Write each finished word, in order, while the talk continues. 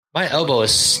My elbow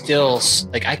is still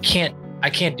like I can't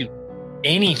do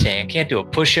anything. I can't do a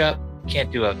push-up.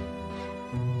 Can't do a.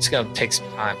 It's gonna take some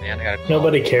time, man. I gotta.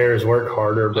 Nobody cares. Work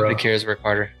harder, bro. Nobody cares. Work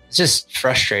harder. It's just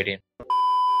frustrating.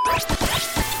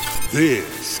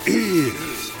 This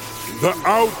is the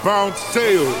Outbound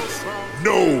Sales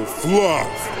No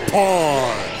Fluff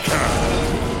Podcast.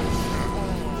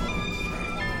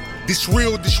 This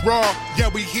real, this raw, yeah,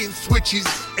 we hitting switches.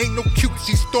 Ain't no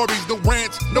cutesy stories, no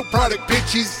rants, no product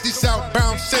pitches. This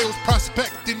outbound sales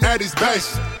prospecting at its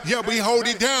best. Yeah, we hold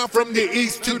it down from the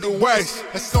east to the west.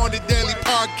 That's on the daily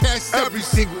podcast every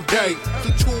single day. So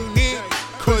tune in,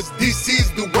 cause this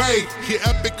is the way. Get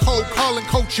epic cold calling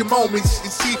coaching moments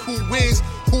and see who wins,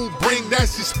 who bring that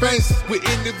suspense with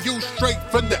interviews straight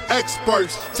from the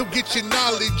experts. So get your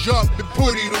knowledge up and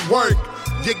put it to work.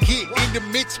 You get in the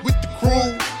mix with the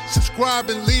crew. Subscribe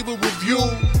and leave a review,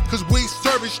 cause we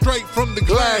serve it straight from the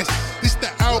glass. This the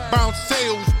Outbound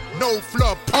Sales No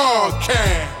Fluff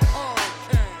Podcast.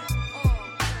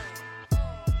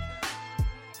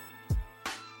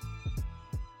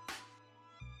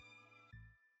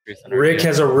 Rick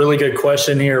has a really good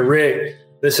question here. Rick,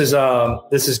 this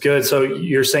is good. So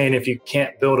you're saying if you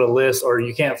can't build a list or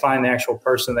you can't find the actual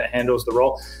person that handles the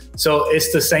role. So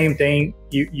it's the same thing.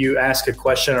 You ask a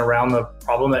question around the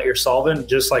problem that you're solving,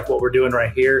 just like what we're doing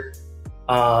right here.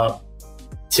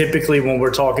 Typically when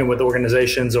we're talking with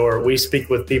organizations or we speak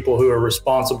with people who are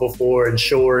responsible for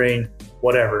ensuring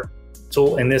whatever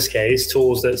tool, in this case,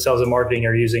 tools that sales and marketing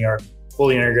are using are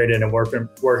fully integrated and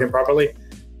working properly.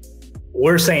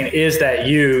 We're saying, is that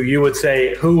you would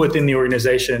say, who within the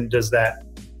organization does that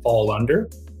fall under?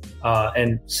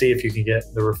 And see if you can get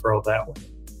the referral that way.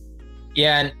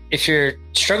 Yeah, and if you're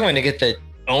struggling to get the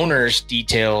owner's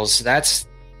details, that's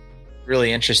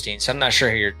really interesting. So I'm not sure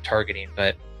who you're targeting,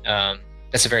 but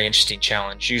that's a very interesting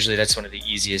challenge. Usually that's one of the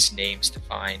easiest names to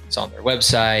find. It's on their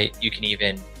website. You can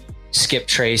even skip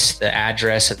trace the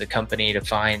address of the company to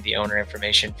find the owner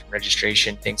information from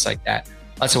registration, things like that.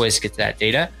 Lots of ways to get to that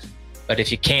data. But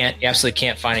if you absolutely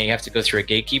can't find it, you have to go through a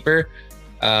gatekeeper.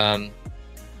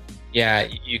 Yeah,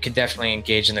 you can definitely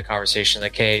engage in the conversation.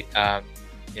 Like, hey,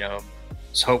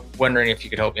 wondering if you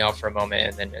could help me out for a moment.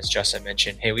 And then as Justin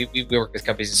mentioned, hey, we work with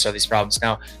companies that solve these problems.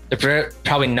 Now, they're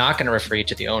probably not going to refer you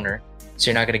to the owner.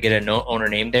 So you're not going to get an owner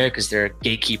name there because they're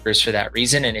gatekeepers for that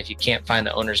reason. And if you can't find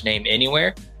the owner's name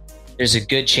anywhere, there's a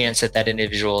good chance that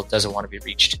individual doesn't want to be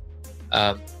reached.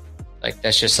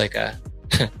 That's just like a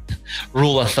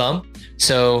rule of thumb.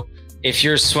 So if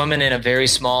you're swimming in a very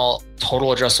small total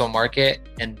addressable market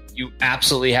and you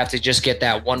absolutely have to just get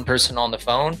that one person on the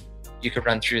phone, you could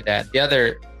run through that. The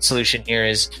other solution here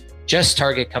is just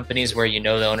target companies where you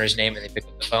know the owner's name and they pick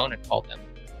up the phone and call them.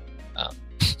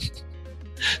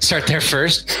 Start there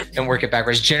first and work it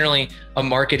backwards. Generally, a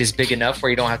market is big enough where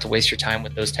you don't have to waste your time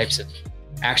with those types of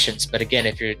actions. But again,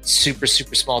 if you're super,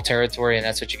 super small territory and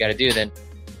that's what you got to do, then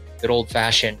good old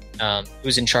fashioned,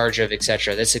 who's in charge of, et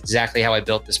cetera. That's exactly how I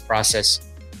built this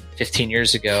process 15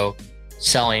 years ago,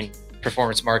 selling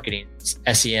performance marketing,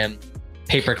 SEM,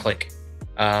 pay-per-click.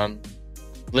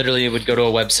 Literally would go to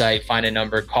a website, find a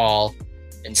number, call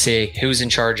and say, who's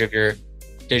in charge of your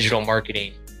digital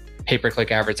marketing, pay-per-click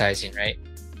advertising, right?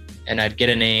 And I'd get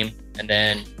a name. And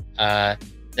then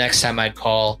next time I'd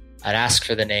call, I'd ask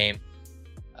for the name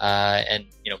and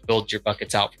build your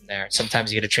buckets out from there.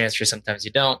 Sometimes you get a transfer, sometimes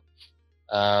you don't.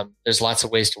 There's lots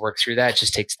of ways to work through that. It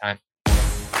just takes time.